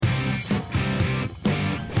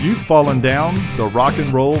You've fallen down the rock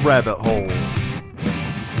and roll rabbit hole.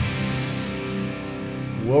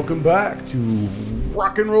 Welcome back to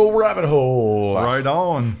Rock and Roll Rabbit Hole. Right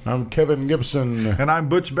on. I'm Kevin Gibson. And I'm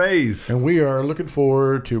Butch Bays. And we are looking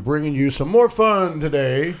forward to bringing you some more fun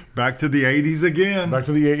today. Back to the 80s again. Back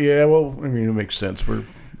to the 80s. Yeah, well, I mean, it makes sense. We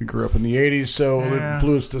grew up in the 80s, so it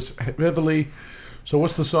influenced us heavily. So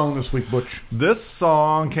what's the song this week, Butch? This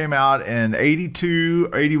song came out in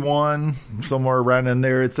 82, 81, somewhere around in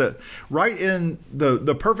there. It's right in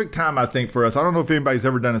the perfect time, I think, for us. I don't know if anybody's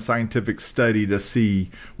ever done a scientific study to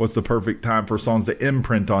see what's the perfect time for songs to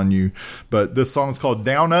imprint on you. But this song is called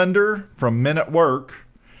Down Under from Men at Work.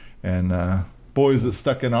 And boy, is it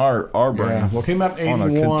stuck in our brains. Well, it came out in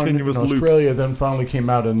 81 in Australia, loop. Then finally came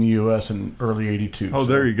out in the U.S. in early 82. Oh, so,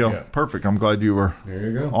 there you go. Yeah. Perfect. I'm glad you were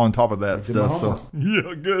on top of that stuff. So,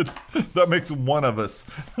 yeah, good. That makes one of us.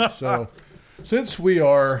 So, since we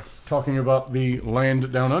are talking about the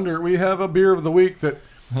land down under, we have a beer of the week that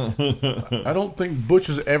I don't think Butch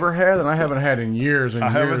has ever had, and I haven't had in years and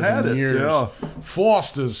years. Yeah.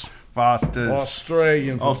 Foster's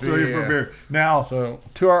Australian for beer. Now,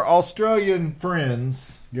 to our Australian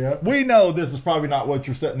friends, we know this is probably not what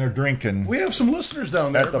you're sitting there drinking. We have some listeners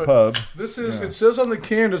down there at the pub. This is it says on the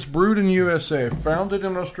can it's brewed in U.S.A. Founded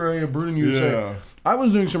in Australia, brewed in U.S.A. Yeah. I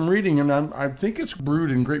was doing some reading, and I think it's brewed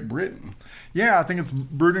in Great Britain. Yeah, I think it's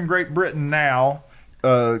brewed in Great Britain now.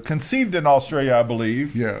 Conceived in Australia, I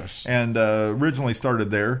believe. Yes, and originally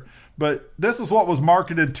started there. But this is what was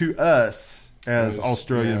marketed to us as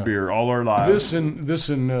Australian beer all our lives. This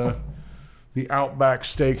and the Outback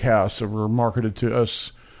Steakhouse were marketed to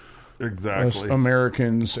us, as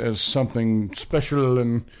Americans, as something special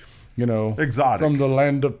and exotic from the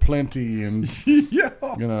land of plenty and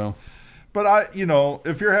But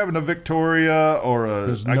if you're having a Victoria or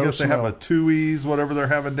I guess they have a Tooheys, whatever they're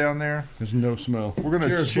having down there. There's no smell. We're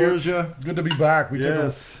gonna cheers you. Good to be back. We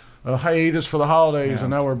took a hiatus for the holidays,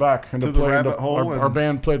 and now we're back. And to the rabbit hole. Our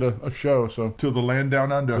band played a show. So to the land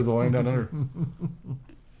down under. To the land down under.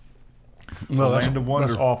 Land of wonder.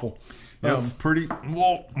 That's awful. It's pretty. Pretty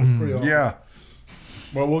awful. Yeah.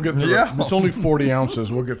 Well, we'll get through it. It's only 40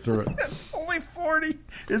 ounces. We'll get through it. It's only 40.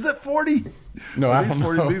 Is it 40? No, I don't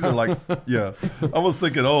know. These are like, I was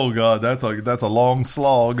thinking, oh God, that's a long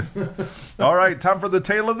slog. All right, time for the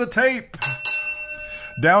tale of the tape.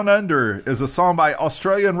 Down Under is a song by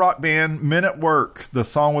Australian rock band Men at Work. The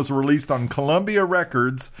song was released on Columbia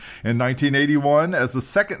Records in 1981 as the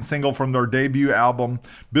second single from their debut album,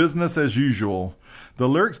 Business as Usual. The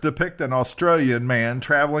lyrics depict an Australian man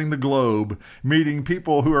traveling the globe, meeting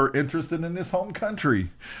people who are interested in his home country.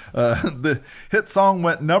 The hit song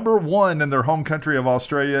went number 1 in their home country of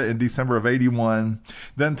Australia in December of 81,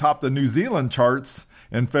 then topped the New Zealand charts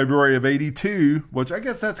in February of 82, which I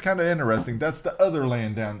guess that's kind of interesting. That's the other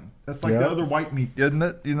land down. That's like the other white meat, isn't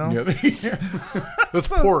it? That's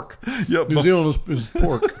pork. Yep. New Zealand is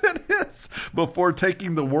pork. It is. Before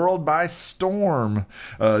taking the world by storm.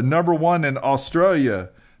 Number 1 in Australia,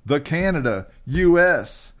 Canada,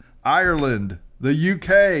 U.S., Ireland, the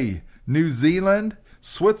U.K., New Zealand,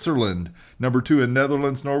 Switzerland, number 2 in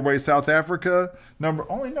Netherlands, Norway, South Africa,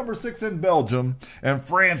 only number 6 in Belgium, and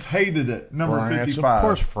France hated it, number 55. Of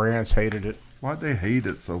course France hated it. Why'd they hate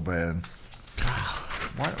it so bad?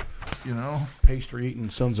 Why, pastry eating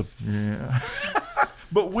sons of... Yeah.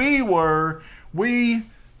 But we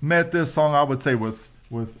met this song, I would say,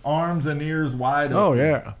 with arms and ears wide open. Oh,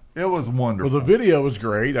 yeah. It was wonderful. Well, the video was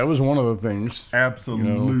great. That was one of the things.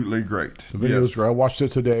 Absolutely great. The video was great. I watched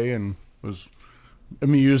it today and was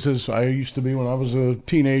amused as I used to be when I was a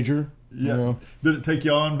teenager. Yeah. Did it take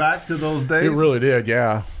you on back to those days? It really did,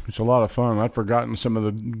 yeah. It's a lot of fun. I'd forgotten some of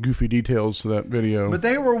the goofy details to that video. But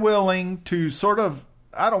they were willing to sort of,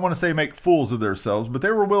 I don't want to say make fools of themselves, but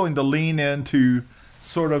they were willing to lean into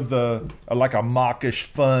sort of like a mockish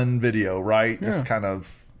fun video, right? Yeah. Just kind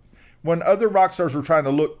of, when other rock stars were trying to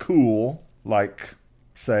look cool, like,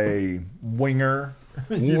 say, Winger,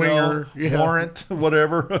 Warrant,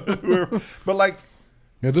 whatever. But like,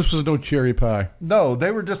 this was no cherry pie. No,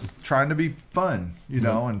 they were just trying to be fun,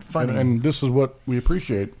 and funny. And this is what we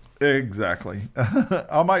appreciate. Exactly.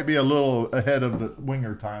 I might be a little ahead of the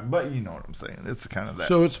Winger time, but you know what I'm saying. It's kind of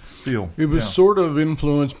that feel. It was sort of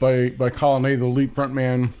influenced by Colin A, the lead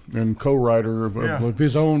frontman and co-writer of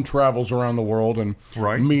his own travels around the world and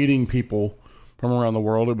meeting people from around the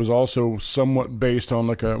world. It was also somewhat based on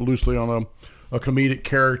loosely on a comedic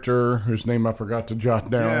character whose name I forgot to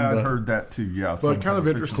jot down. Yeah, I heard that too. Yeah, but kind of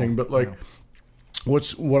interesting. But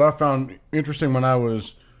what I found interesting when I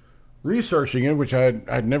was researching it, which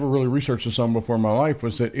I'd never really researched a song before in my life,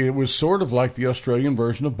 was that it was sort of like the Australian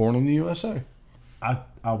version of Born in the U.S.A.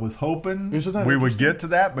 I was hoping Isn't we would get to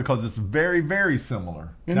that because it's very, very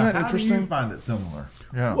similar. Isn't now, that how interesting? do you find it similar?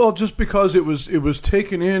 Yeah. Well, just because it was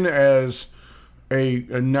taken in as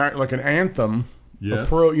like an anthem,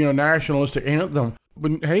 yes, a nationalistic anthem.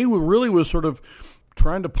 But Hay really was sort of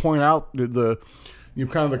trying to point out the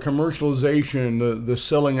kind of the commercialization, the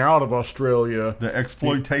selling out of Australia, the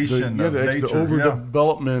exploitation of nature, the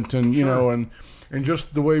overdevelopment, and and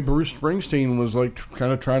just the way Bruce Springsteen was like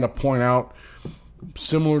kind of trying to point out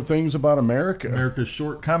similar things about America's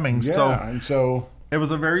shortcomings. Yeah, so it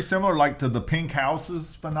was a very similar, like, to the pink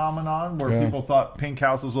houses phenomenon, where people thought pink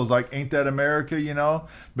houses was like, ain't that America,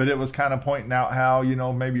 But it was kind of pointing out how,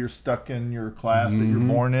 maybe you're stuck in your class that you're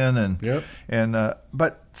born in,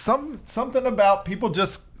 but something about people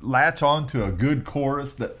just latch on to a good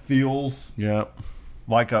chorus that feels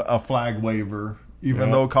like a flag waver.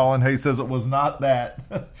 Even though Colin Hay says it was not that.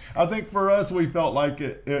 I think for us, we felt like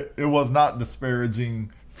it was not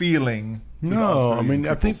disparaging feeling. No, I mean,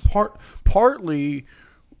 I think partly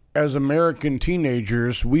as American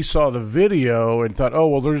teenagers, we saw the video and thought, oh,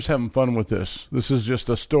 well, they're just having fun with this. This is just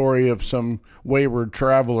a story of some wayward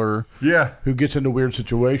traveler who gets into weird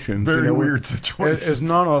situations. Very weird situations. As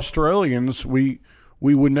non-Australians, we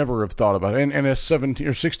would never have thought about it. And as 17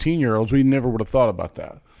 or 16-year-olds, we never would have thought about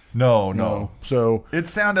that. No. So it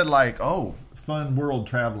sounded like, fun world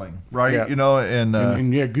traveling, right? Yeah.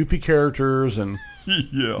 And goofy characters, and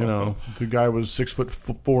the guy was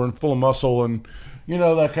 6'4" and full of muscle, and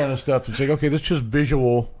that kind of stuff. It's like, okay, this is just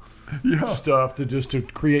visual stuff to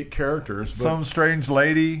create characters. But some strange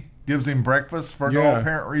lady gives him breakfast for no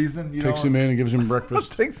apparent reason. Takes him in and gives him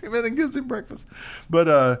breakfast.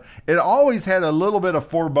 But it always had a little bit of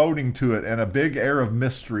foreboding to it and a big air of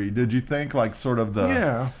mystery. Did you think, like, sort of the...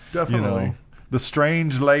 Yeah, definitely. The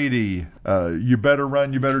strange lady, you better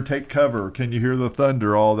run, you better take cover, can you hear the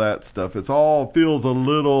thunder, all that stuff. It's all feels a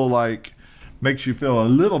little like... makes you feel a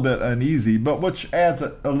little bit uneasy, but which adds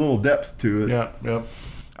a little depth to it. Yeah.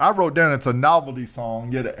 I wrote down it's a novelty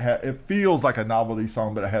song, yet it feels like a novelty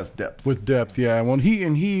song, but it has depth. With depth, yeah. Well, he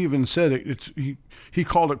even said he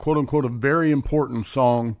called it, quote unquote, a very important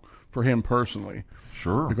song for him personally.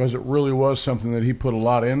 Sure. Because it really was something that he put a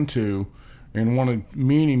lot into and wanted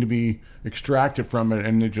meaning to be extracted from it,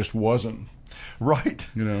 and it just wasn't. Right.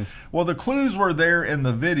 Well, the clues were there in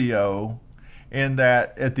the video, in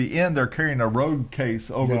that at the end they're carrying a road case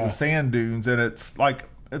over the sand dunes, and it's like...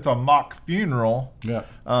 it's a mock funeral. Yeah.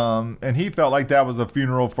 And he felt like that was a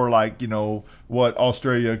funeral for, like, what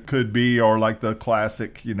Australia could be, or like the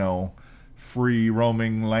classic, free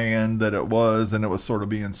roaming land that it was, and it was sort of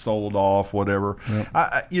being sold off, whatever.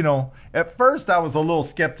 Yep. At first I was a little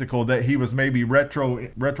skeptical that he was maybe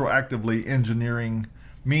retroactively engineering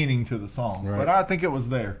meaning to the song. Right. But I think it was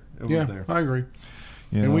there. It was there. I agree.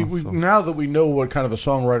 And we now that we know what kind of a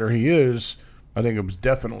songwriter he is, I think it was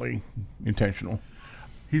definitely intentional.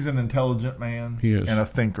 He's an intelligent man. He is. And a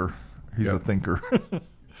thinker. He's a thinker.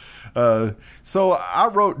 So I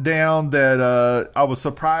wrote down that I was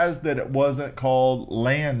surprised that it wasn't called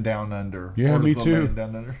Land Down Under. Yeah, me too. Land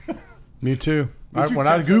Down Under. Me too. When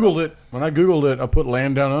I Googled it, I put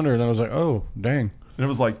Land Down Under, and I was like, oh, dang. And it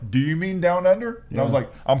was like, do you mean Down Under? And I was like,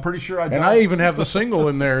 I'm pretty sure I don't. And I even have the single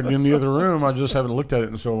in there in the other room. I just haven't looked at it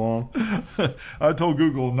in so long. I told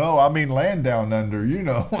Google, no, I mean Land Down Under,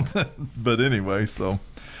 But anyway, so...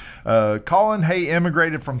 Colin Hay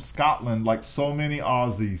immigrated from Scotland like so many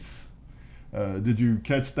Aussies. Did you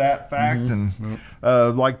catch that fact? Mm-hmm.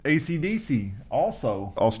 And like AC/DC,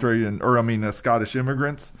 also Scottish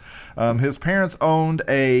immigrants. His parents owned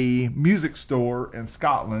a music store in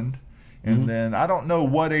Scotland. And then I don't know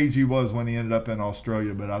what age he was when he ended up in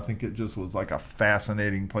Australia, but I think it just was like a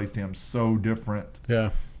fascinating place to him. So different.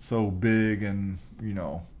 Yeah. So big and,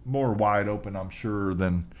 more wide open, I'm sure,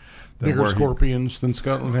 than bigger scorpions than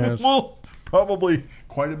Scotland has. Well, probably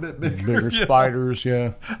quite a bit bigger. Bigger spiders,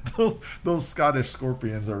 yeah. Those Scottish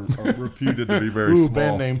scorpions are reputed to be very small.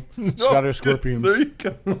 Band name. Scottish Scorpions. There you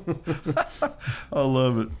go. I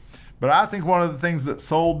love it. But I think one of the things that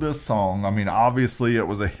sold this song, obviously it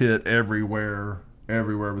was a hit everywhere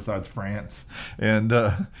besides France. And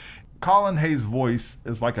Colin Hay's voice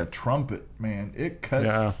is like a trumpet, man. It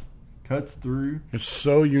cuts through. It's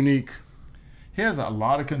so unique. He has a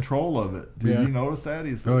lot of control of it. Did you notice that?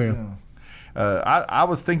 I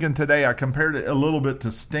was thinking today, I compared it a little bit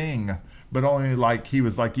to Sting, but only like he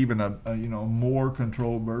was like even a more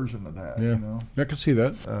controlled version of that. Yeah, I could see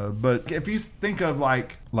that. But if you think of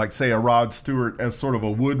like say a Rod Stewart as sort of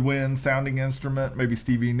a woodwind sounding instrument, maybe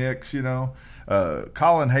Stevie Nicks,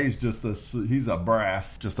 Colin Hayes he's a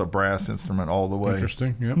brass instrument all the way.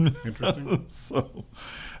 Interesting. Yep. Interesting. So,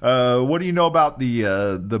 what do you know about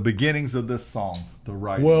the beginnings of this song? The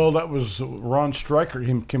writing. Well, that was Ron Stryker.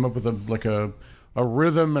 He came up with a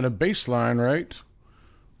rhythm and a bass line, right?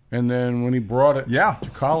 And then when he brought it to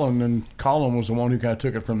Colin, and Colin was the one who kind of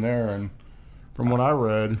took it from there. And from what I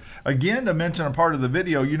read, again, to mention a part of the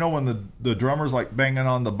video, when the drummer's like banging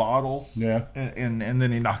on the bottles, and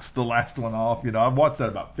then he knocks the last one off. I've watched that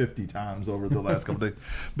about 50 times over the last couple days.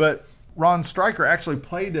 But Ron Stryker actually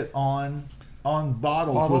played it on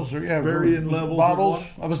bottles with varying levels. Bottles.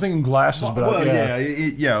 I was thinking glasses, but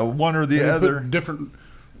one or the other. Different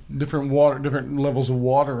levels of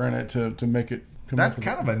water in it to make it. That's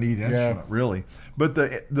kind of a neat instrument, really. But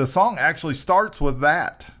the song actually starts with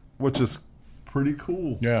that, which is pretty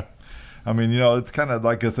cool. Yeah. I mean, it's kind of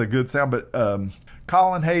like it's a good sound, but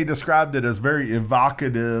Colin Hay described it as very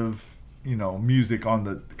evocative, music on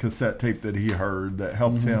the cassette tape that he heard that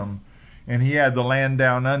helped him. And he had the Land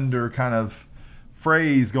Down Under kind of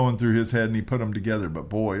phrase going through his head, and he put them together. But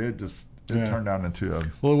boy, it turned out into a...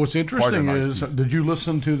 Well, what's interesting is, did you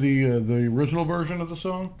listen to the original version of the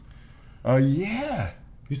song? Yeah.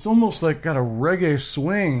 It's almost like got a reggae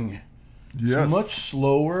swing. Yes. It's much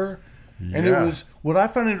slower. Yeah. And it was, what I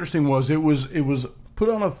found interesting was it was put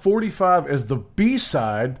on a 45 as the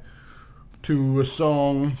B-side to a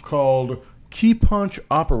song called Key Punch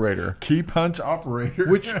Operator. Key Punch Operator.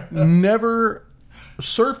 Which never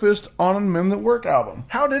surfaced on a Men That Work album.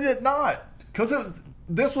 How did it not? Because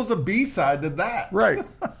this was a B-side to that. Right.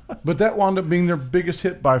 But that wound up being their biggest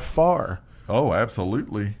hit by far. Oh,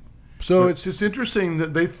 absolutely. So it's just interesting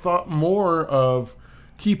that they thought more of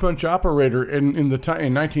Key Punch Operator in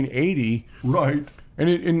 1980. Right.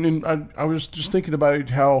 And I was just thinking about it,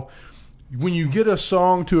 how when you get a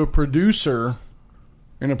song to a producer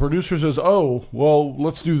and a producer says, "Oh, well,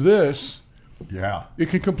 let's do this." Yeah. It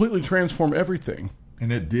can completely transform everything.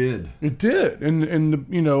 And it did. It did. And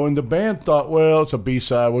the band thought, well, it's a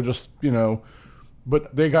B-side. We'll just,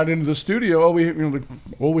 but they got into the studio.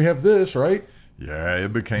 We have this, right? Yeah,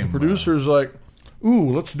 it became... The producer's like,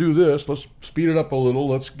 ooh, let's do this. Let's speed it up a little.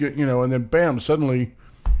 Let's get, and then bam, suddenly...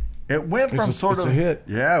 It went from it's a hit.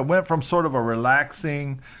 Yeah, it went from sort of a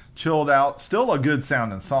relaxing, chilled out, still a good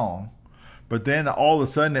sounding song. But then all of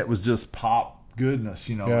a sudden it was just pop goodness,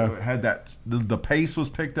 It had that, the pace was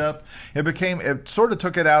picked up. It sort of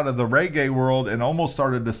took it out of the reggae world and almost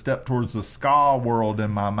started to step towards the ska world in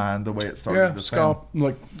my mind, the way it started to sound.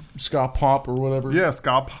 Like ska pop or whatever. Yeah,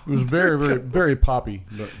 ska pop. It was very, very, very poppy.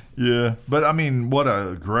 But. Yeah, but I mean,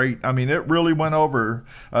 it really went over.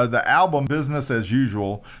 The album, Business as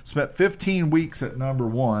Usual, spent 15 weeks at number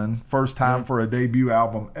one, first time for a debut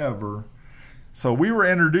album ever. So we were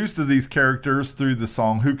introduced to these characters through the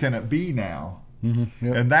song Who Can It Be Now? Mm-hmm,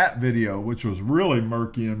 yep. And that video, which was really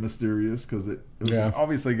murky and mysterious because it was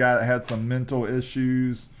obviously a guy that had some mental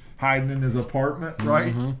issues hiding in his apartment,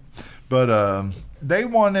 right? Mm-hmm. But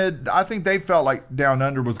I think they felt like Down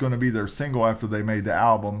Under was going to be their single after they made the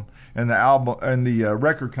album. And the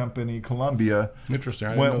record company, Columbia,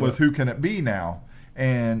 went with Who Can It Be Now?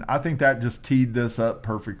 And I think that just teed this up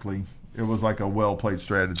perfectly. It was like a well-played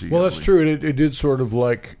strategy. Well, that's true. It did sort of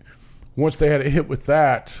like, once they had a hit with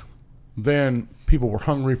that, then people were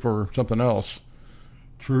hungry for something else.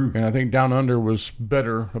 True. And I think Down Under was a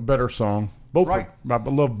better song. I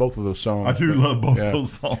love both of those songs. I do love both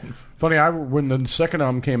those songs. Funny, when the second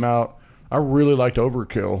album came out, I really liked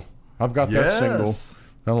Overkill. I've got that single.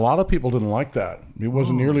 And a lot of people didn't like that. It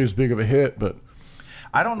wasn't nearly as big of a hit, but...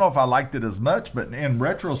 I don't know if I liked it as much, but in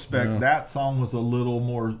retrospect, that song was a little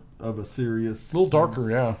more of a serious... A little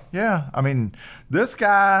darker, yeah. Yeah. I mean, this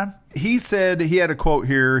guy, he said, he had a quote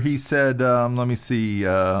here. He said, let me see.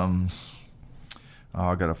 I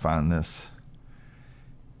got to find this.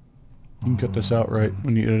 You can cut this out, right,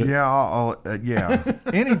 when you edit it? Yeah,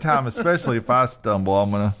 anytime, especially if I stumble,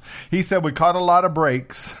 I'm going to... He said, we caught a lot of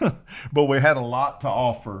breaks, but we had a lot to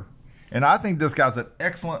offer. And I think this guy's an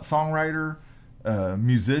excellent songwriter,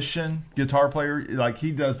 musician, guitar player. Like,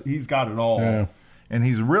 he's got it all. Yeah. And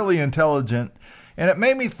he's really intelligent. And it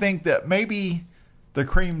made me think that maybe the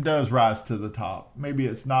cream does rise to the top. Maybe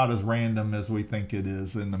it's not as random as we think it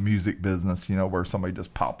is in the music business, where somebody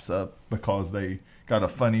just pops up because they got a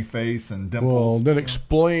funny face and dimples. Well, then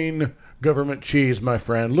explain Government Cheese, my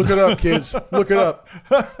friend. Look it up, kids. Look it up.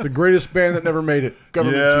 The greatest band that never made it.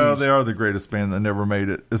 Government Cheese. Yeah, they are the greatest band that never made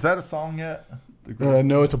it. Is that a song yet?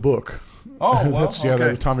 No, it's a book. Oh, well,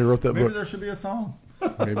 okay. Tommy wrote that book. Maybe there should be a song.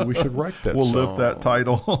 Maybe we should write that We'll song. lift that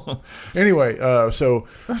title. Anyway, so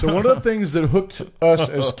one of the things that hooked us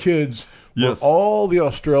as kids Yes. were all the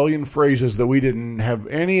Australian phrases that we didn't have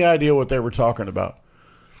any idea what they were talking about.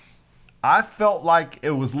 I felt like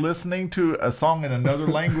it was listening to a song in another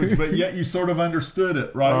language, but yet you sort of understood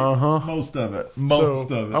it, right? Most of it.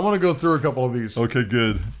 I want to go through a couple of these. Okay,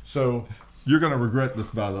 good. So you're going to regret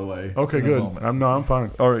this, by the way. Okay, good. I'm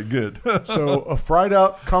fine. All right, good. So a fried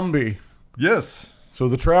out combi. Yes. So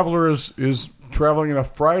the traveler is traveling in a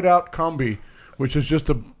fried out combi, which is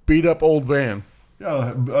just a beat up old van.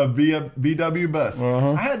 Yeah, a VW bus.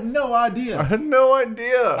 I had no idea.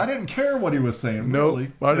 I didn't care what he was saying. Nope,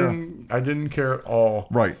 really. I didn't care at all.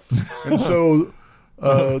 Right. And so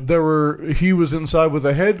he was inside with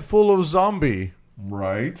a head full of zombie.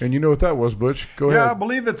 Right. And you know what that was, Butch? Go ahead. Yeah, I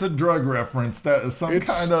believe it's a drug reference. That is some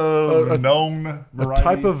kind of known variety. A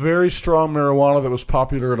type of very strong marijuana that was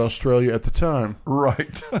popular in Australia at the time.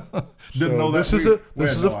 Right. Didn't know that.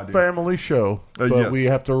 This is a family show, but yes. we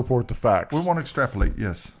have to report the facts. We want to extrapolate,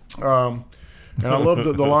 yes. And I love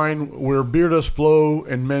the line where beer does flow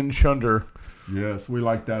and men chunder. Yes, we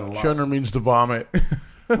like that a lot. Chunder means to vomit.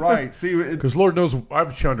 Right. See, because Lord knows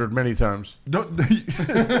I've chundered many times.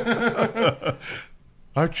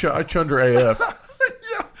 I chunder AF.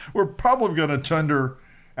 Yeah, we're probably going to chunder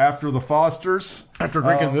after the Fosters. After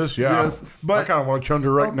drinking this, yeah. Yes, but I kind of want to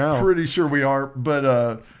chunder right now. I'm pretty sure we are,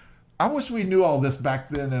 but I wish we knew all this back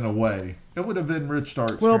then in a way. It would have enriched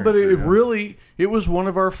our experience. Well, but it was one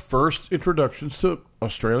of our first introductions to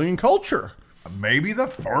Australian culture. Maybe the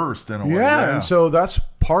first in a way. Yeah, and so that's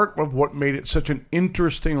part of what made it such an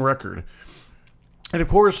interesting record. And of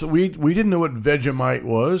course, we didn't know what Vegemite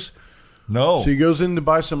was. No. So he goes in to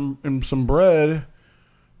buy some bread,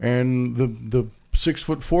 and the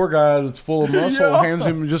 6'4" guy that's full of muscle hands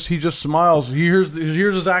him he just smiles. He hears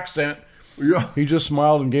his accent. Yeah. He just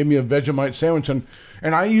smiled and gave me a Vegemite sandwich, and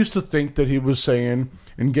I used to think that he was saying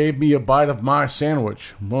and gave me a bite of my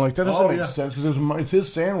sandwich. Well, like that doesn't make sense because it's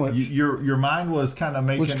his sandwich. Your mind was kind of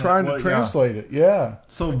making trying to translate it. Yeah.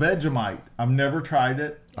 So Vegemite, I've never tried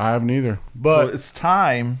it. I haven't either. But so it's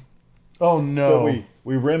time. Oh no. That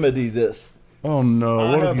we remedy this. Oh no.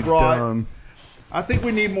 What have you done? I think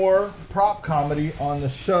we need more prop comedy on the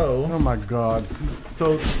show. Oh my God.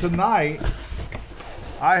 So tonight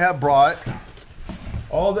I have brought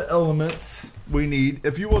all the elements we need.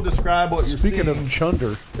 If you will describe what you're seeing. Speaking of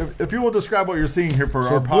chunder. If you will describe what you're seeing here for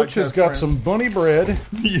our podcast. Butch has got some bunny bread.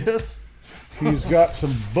 Yes. He's got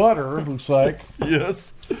some butter, looks like.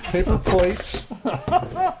 Yes. Paper plates.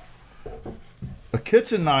 A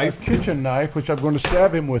kitchen knife. Which I'm going to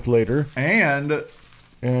stab him with later. And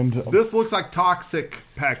this looks like toxic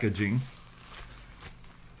packaging.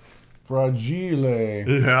 Fragile.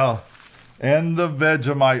 Yeah. And the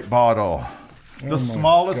Vegemite bottle. The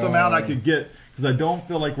smallest amount I could get because I don't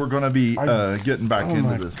feel like we're going to be getting back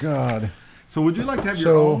into this. Oh, my God. So would you like to have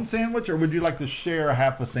your own sandwich or would you like to share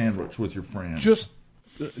half a sandwich with your friend? Just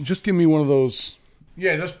give me one of those.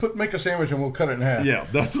 Yeah, just make a sandwich and we'll cut it in half. Yeah,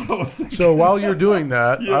 that's what I was thinking. So while you're doing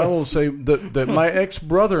that, Yes. I will say that my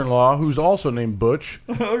ex-brother-in-law, who's also named Butch,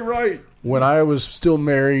 right, when I was still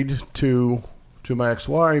married to my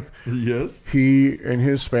ex-wife, yes, he and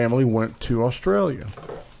his family went to Australia.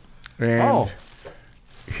 And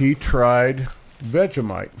he tried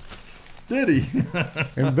Vegemite. Did he?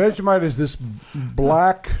 And Vegemite is this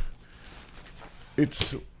black.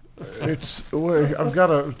 It's. I've got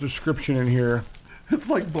a description in here. It's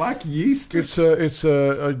like black yeast. It's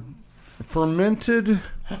a fermented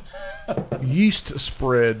yeast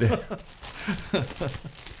spread.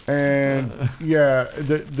 And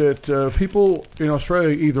that people in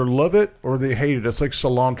Australia either love it or they hate it. It's like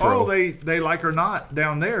cilantro. Oh, they like or not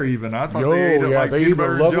down there even. I thought they ate it like they peanut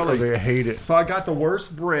butter either love jelly. it or they hate it. So I got the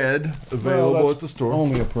worst bread available at the store.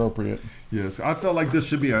 Only appropriate. Yes, I felt like this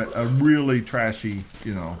should be a really trashy,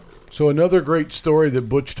 So another great story that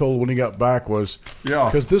Butch told when he got back was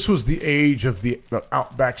because this was the age of the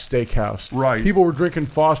Outback Steakhouse. Right. People were drinking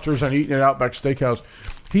Foster's and eating at Outback Steakhouse.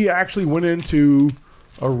 He actually went into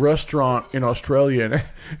a restaurant in Australia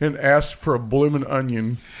and asked for a bloomin'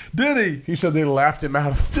 onion. Did he? He said they laughed him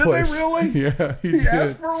out of the place. Did they really? Yeah, he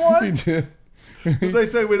asked for one? He did. Did they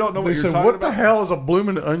say we don't know what you're talking about? What the hell is a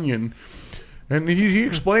bloomin' onion? And he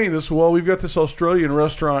explained this. Well, we've got this Australian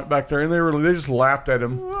restaurant back there, and they just laughed at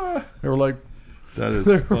him. They were like, "That is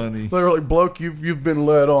funny." They were like, "Bloke, you've been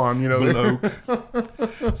led on," Bloke.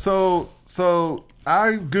 So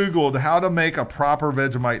I googled how to make a proper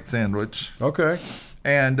Vegemite sandwich. Okay.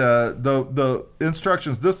 And the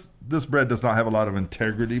instructions. This bread does not have a lot of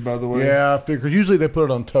integrity, by the way. Yeah, because usually they put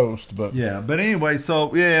it on toast, but But anyway,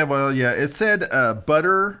 it said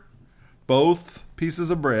butter both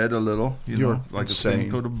pieces of bread a little, You're like insane. a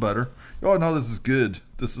thin coat of butter. Oh no, this is good.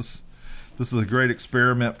 This This is a great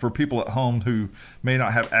experiment for people at home who may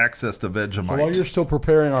not have access to Vegemite. So while you're still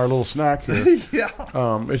preparing our little snack here,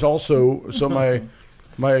 it's also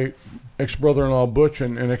my ex-brother-in-law Butch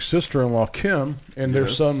and ex-sister-in-law Kim and their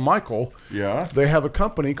son Michael. Yeah, they have a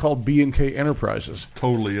company called B&K Enterprises.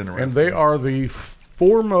 Totally interesting. And they are the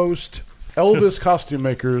foremost Elvis costume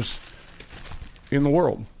makers in the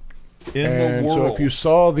world. So if you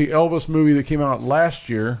saw the Elvis movie that came out last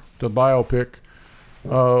year, the biopic,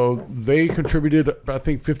 they contributed, I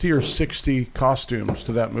think, 50 or 60 costumes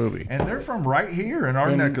to that movie. And they're from right here in our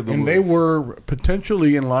neck of the woods. And they were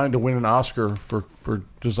potentially in line to win an Oscar for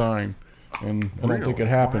design. And I don't think it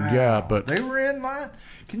happened. Wow. Yeah, but they were in line.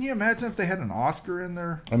 Can you imagine if they had an Oscar in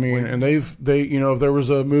there? I mean, and if there was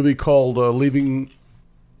a movie called Honeymoon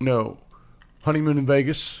in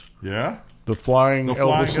Vegas. Yeah. The Flying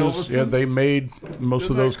Elvises. Yeah, they made most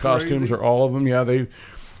of those costumes or all of them. Yeah,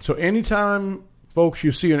 So anytime, folks,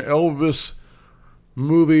 you see an Elvis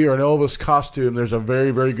movie or an Elvis costume, there's a very,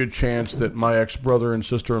 very good chance that my ex-brother and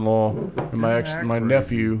sister-in-law and my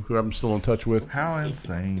nephew, who I'm still in touch with, how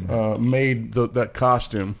insane, made that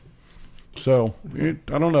costume. So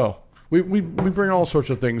I don't know. We bring all sorts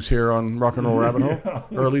of things here on Rock and Roll Rabbit Hole,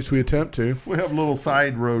 or at least we attempt to. We have little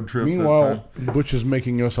side road trips. Meanwhile, Butch is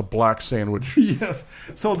making us a black sandwich. Yes.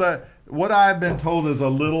 So what I've been told is a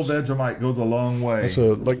little Vegemite goes a long way. It's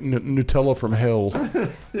like Nutella from hell.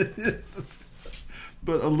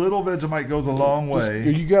 But a little Vegemite goes a long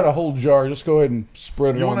way. You got a whole jar. Just go ahead and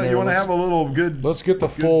spread it on there. You want to have a little good... Let's get the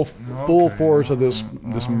full force of this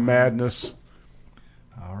madness.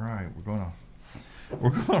 All right. We're going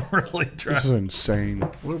to really try. This is insane.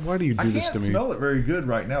 Why do you do this to me? I can't smell it very good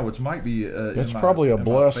right now, which might be that's probably a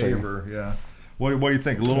blessing. Favor. Yeah. What do you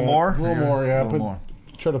think? A little more? A little more, yeah.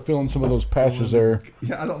 Try to fill in some of those patches there.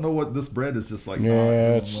 Yeah, I don't know what this bread is just like.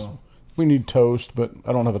 Yeah, we need toast, but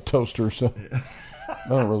I don't have a toaster, so I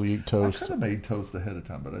don't really eat toast. I could have made toast ahead of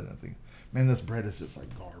time, but I didn't think. Man, this bread is just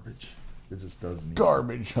like garbage. It just doesn't.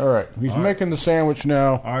 Garbage. All right. He's making the sandwich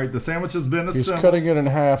now. All right. The sandwich has been assembled. He's cutting it in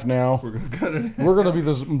half now. We're going to cut it in. We're going to be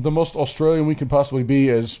the most Australian we can possibly be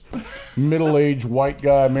as middle-aged white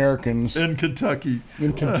guy Americans. In Kentucky.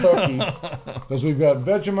 Because we've got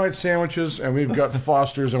Vegemite sandwiches and we've got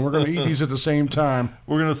Foster's, and we're going to eat these at the same time.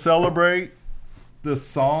 We're going to celebrate this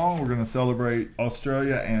song. We're going to celebrate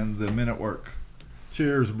Australia and the Men at Work.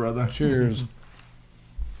 Cheers, brother. Cheers.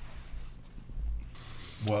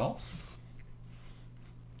 Well,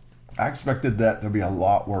 I expected that to be a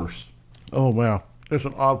lot worse. Oh wow, it's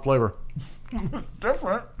an odd flavor.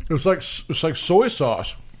 Different. It's like soy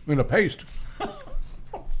sauce in a paste.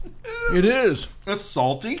 It is. It's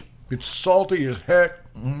salty. It's salty as heck.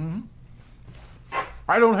 Mm-hmm.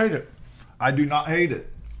 I don't hate it. I do not hate it.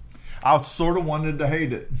 I sort of wanted to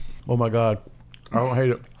hate it. Oh my God, I don't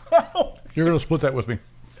hate it. You're gonna split that with me.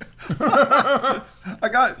 I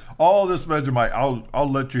got all this Vegemite. I'll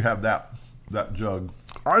let you have that jug.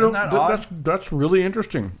 I don't. That's really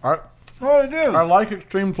interesting. It is. I like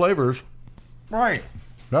extreme flavors. Right.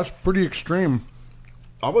 That's pretty extreme.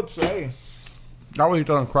 I would say. I would eat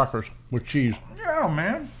that on crackers with cheese. Yeah,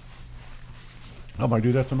 man. I might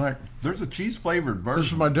do that tonight. There's a cheese flavored version.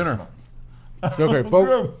 This is my dinner. Okay,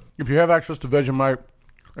 folks. If you have access to Vegemite,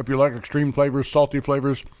 if you like extreme flavors, salty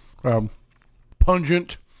flavors,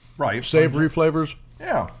 pungent, savory flavors,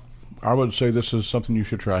 yeah, I would say this is something you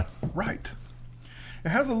should try. Right. It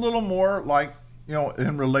has a little more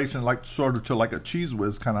in relation, sort of to like a Cheese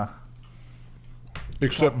Whiz kind of.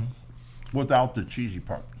 Except without the cheesy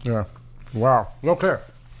part. Yeah. Wow. Okay.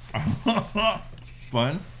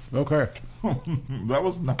 Fun. Okay. That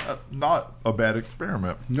was not a bad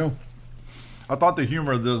experiment. No. I thought the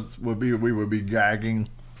humor of this would be we would be gagging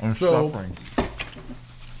and suffering.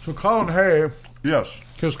 So Colin Hay, yes,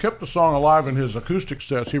 has kept the song alive in his acoustic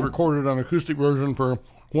sets. He recorded an acoustic version for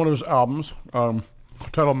one of his albums,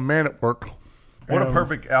 titled "Man at Work." What a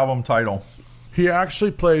perfect album title! He actually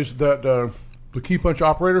plays that the Key Punch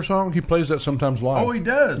Operator song. He plays that sometimes live. Oh, he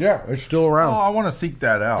does. Yeah, it's still around. Oh, I want to seek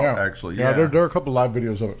that out. Yeah. Actually, yeah, there are a couple live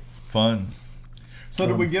videos of it. Fun. So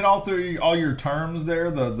did we get all through all your terms there?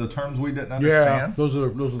 The terms we didn't understand. Yeah, those are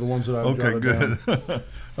the ones that I jotted good.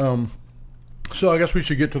 Down. So I guess we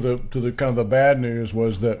should get to the kind of the bad news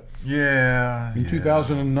was that in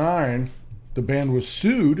 2009 the band was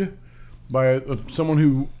sued by someone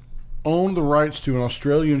who owned the rights to an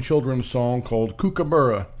Australian children's song called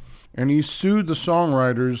Kookaburra, and he sued the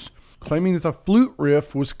songwriters, claiming that the flute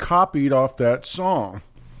riff was copied off that song.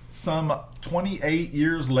 Some 28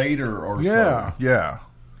 years later or so. Yeah.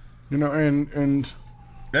 You know, and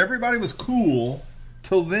everybody was cool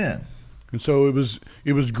till then. And so it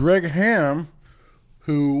was Greg Ham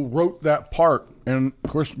who wrote that part. And, of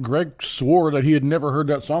course, Greg swore that he had never heard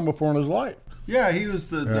that song before in his life. Yeah, he was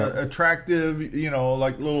the attractive,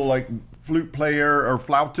 like little like flute player or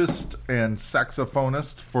flautist and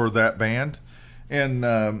saxophonist for that band.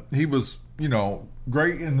 And he was,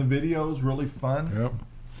 great in the videos, really fun. Yep.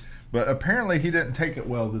 But apparently he didn't take it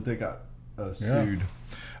well that they got sued.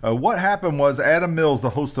 What happened was Adam Mills,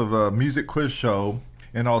 the host of a music quiz show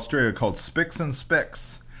in Australia called Spicks and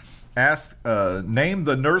Specks, asked, name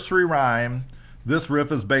the nursery rhyme this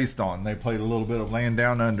riff is based on. They played a little bit of Land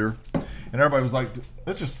Down Under. And everybody was like,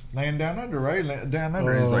 "That's just Land Down Under, right? Land Down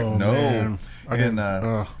Under." He's like, "No." Man.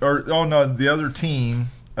 The other team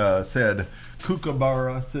said,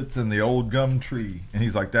 "Kookaburra sits in the old gum tree," and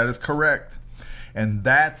he's like, "That is correct." And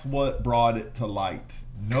that's what brought it to light.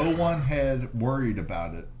 No one had worried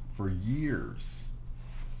about it for years.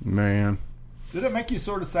 Man, did it make you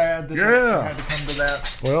sort of sad that it had to come to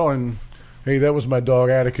that? Well, and hey, that was my dog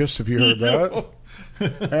Atticus. If you heard that,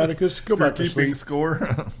 Atticus, go back to sleep.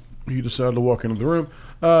 Score. He decided to walk into the room.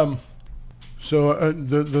 So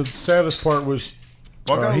the saddest part was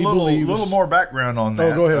I got a little more background on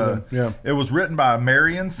that. Oh, go ahead. Yeah, it was written by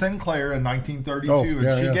Marion Sinclair in 1932,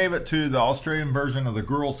 and she gave it to the Australian version of the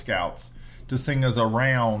Girl Scouts to sing as a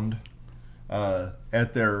round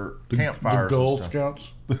at their campfires. The Girl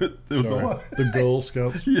Scouts. The Girl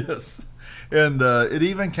Scouts. Yes, and it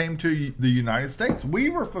even came to the United States.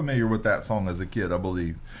 We were familiar with that song as a kid, I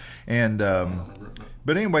believe, and.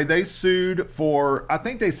 But anyway, they sued for, I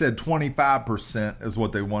think they said 25% is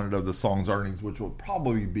what they wanted of the song's earnings, which would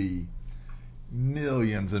probably be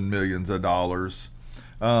millions and millions of dollars.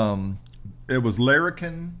 It was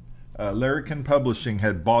Larrikin. Larrikin Publishing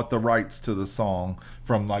had bought the rights to the song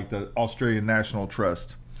from like the Australian National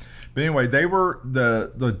Trust. But anyway,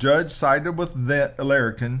 the judge sided with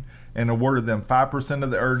Larrikin and awarded them 5% of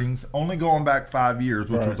the earnings, only going back 5 years,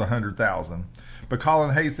 which was $100,000. But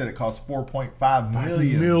Colin Hayes said it cost $4.5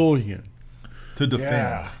 million to defend.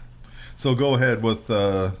 Yeah. So go ahead with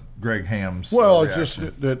Greg Ham's. Well, it's just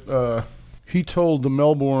that he told the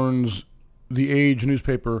Melbourne's The Age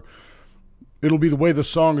newspaper, "It'll be the way the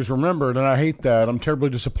song is remembered," and I hate that. I'm terribly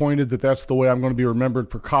disappointed that that's the way I'm going to be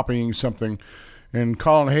remembered for copying something. And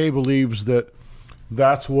Colin Hay believes that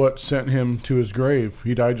that's what sent him to his grave.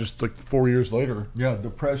 He died just like 4 years later. Yeah,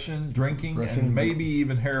 depression, drinking, and maybe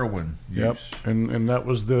even heroin use. Yep, and that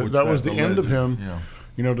was the end of him.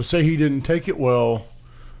 Yeah. To say he didn't take it well,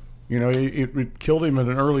 it killed him at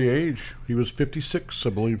an early age. He was 56, I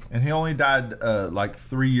believe. And he only died like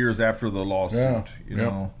 3 years after the lawsuit.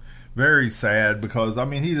 Very sad because,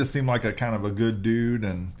 he just seemed like a kind of a good dude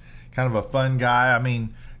and kind of a fun guy.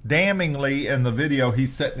 Damningly in the video,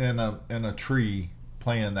 he's sitting in a tree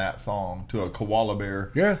playing that song to a koala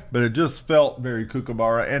bear. Yeah. But it just felt very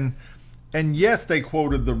Kookaburra. And yes, they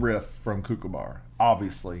quoted the riff from Kookaburra,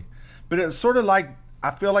 obviously. But it's sort of like, I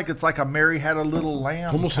feel like it's like a Mary Had a Little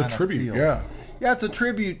Lamb. Almost a tribute, feel. Yeah. Yeah, it's a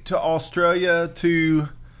tribute to Australia, to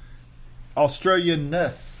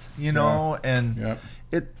Australianness, and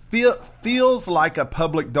it feels like a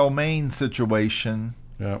public domain situation.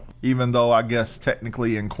 Yeah. Even though I guess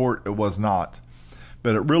technically in court it was not.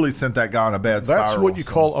 But it really sent that guy on a bad spiral. That's what you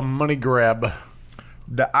call a money grab.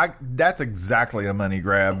 That's exactly a money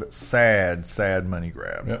grab. Sad money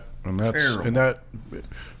grab. Yeah. Terrible. And that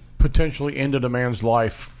potentially ended a man's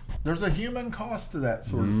life. There's a human cost to that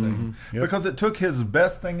sort of thing. Yep. Because it took his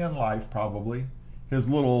best thing in life, probably, his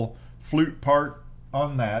little flute part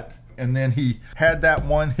on that, and then he had that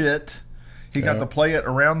one hit. He got to play it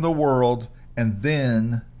around the world. And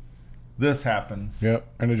then this happens. Yep,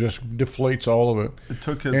 and it just deflates all of it. It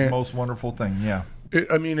took his most wonderful thing, yeah.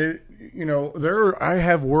 I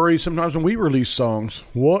have worries sometimes when we release songs.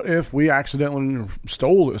 What if we accidentally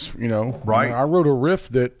stole this, Right. I wrote a riff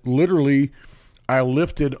that literally I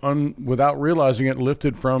lifted, without realizing it,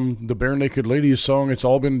 lifted from the Bare Naked Ladies song, It's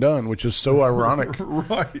All Been Done, which is so ironic.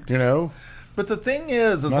 Right. But the thing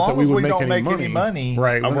is, as long as we don't make any money,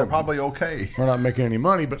 right, we're probably okay. We're not making any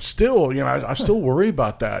money, but still, I still worry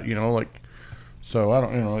about that, so I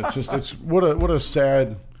don't, it's what a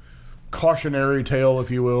sad cautionary tale,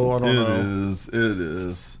 if you will. I don't know. It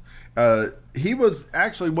is. He was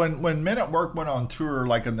actually, when Men at Work went on tour,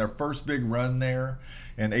 like in their first big run there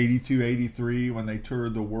in 82, 83, when they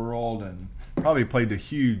toured the world and probably played to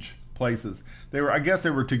huge places. I guess they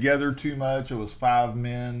were together too much. It was 5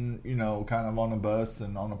 men, kind of on a bus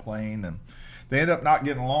and on a plane, and they ended up not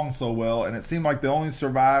getting along so well. And it seemed like the only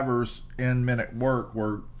survivors in Men at Work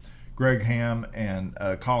were Greg Ham and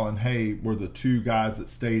Colin Hay were the two guys that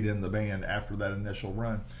stayed in the band after that initial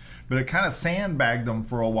run. But it kind of sandbagged them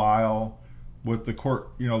for a while with the court,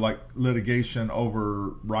 like litigation over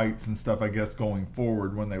rights and stuff, I guess, going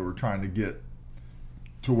forward when they were trying to get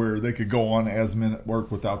to where they could go on as men at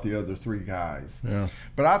work without the other 3 guys. Yeah.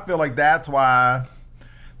 But I feel like that's why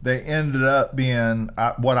they ended up being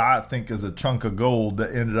what I think is a chunk of gold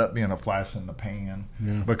that ended up being a flash in the pan,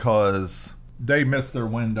 because they missed their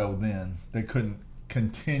window then. They couldn't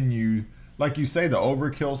continue. Like you say, the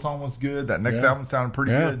Overkill song was good. That next album sounded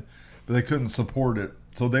pretty good, but they couldn't support it.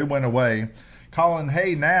 So they went away. Colin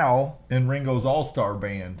Hay now in Ringo's All-Star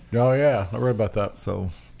Band. Oh, yeah. I read about that. So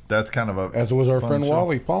that's kind of a... As was our friend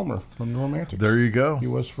Wally Palmer from the Romantics. There you go. He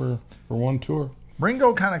was for one tour.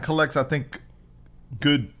 Ringo kind of collects, I think,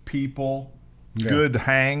 good people, good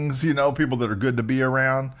hangs, people that are good to be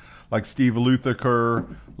around, like Steve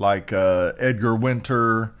Lukather, like Edgar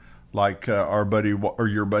Winter, like our buddy or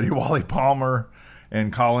your buddy Wally Palmer,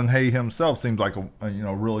 and Colin Hay himself seems like a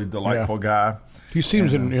really delightful guy. He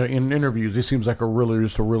seems in interviews, he seems like a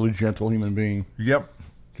really gentle human being. Yep,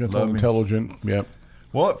 gentle, intelligent. Yep.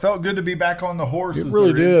 Well, it felt good to be back on the horse. It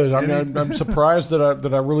really did. I'm surprised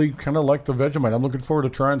that I really kind of like the Vegemite. I'm looking forward to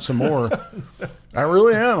trying some more. I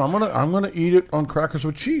really am. I'm gonna eat it on crackers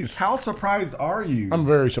with cheese. How surprised are you? I'm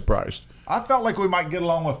very surprised. I felt like we might get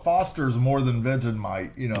along with Foster's more than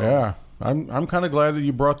Vegemite. Yeah, I'm kind of glad that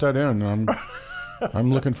you brought that in.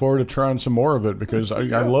 I'm looking forward to trying some more of it because I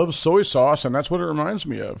love soy sauce, and that's what it reminds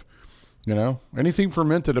me of. Anything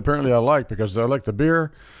fermented apparently I like because I like the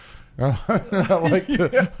beer. I like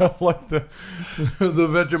the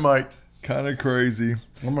Vegemite. Kind of crazy.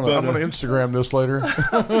 I'm gonna Instagram this later.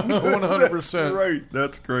 100%.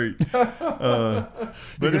 That's great.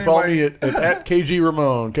 You can follow me at KG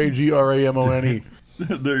Ramon, KGRAMONE.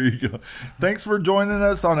 There you go. Thanks for joining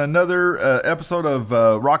us on another episode of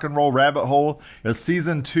Rock and Roll Rabbit Hole. As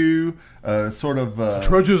season 2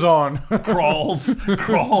 trudges on, crawls.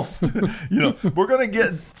 We're gonna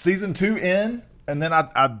get season 2 in. And then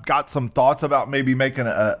I've got some thoughts about maybe making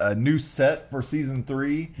a new set for season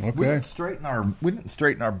 3. Okay. We didn't straighten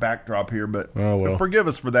our backdrop here, but forgive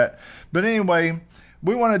us for that. But anyway,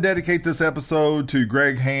 we want to dedicate this episode to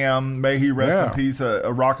Greg Ham. May he rest in peace,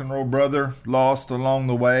 a rock and roll brother lost along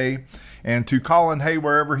the way. And to Colin Hay,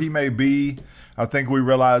 wherever he may be, I think we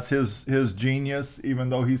realize his genius, even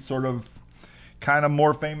though he's sort of kind of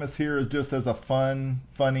more famous here just as a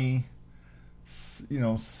funny,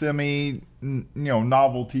 semi,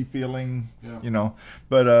 novelty feeling,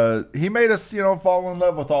 but he made us, fall in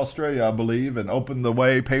love with Australia, I believe, and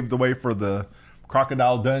paved the way for the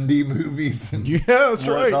Crocodile Dundee movies. And that's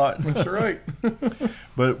right. That's right.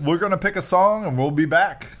 But we're going to pick a song and we'll be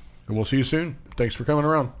back. And we'll see you soon. Thanks for coming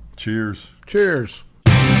around. Cheers. Cheers.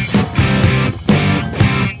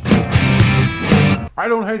 I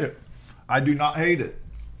don't hate it. I do not hate it.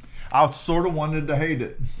 I sort of wanted to hate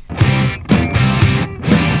it.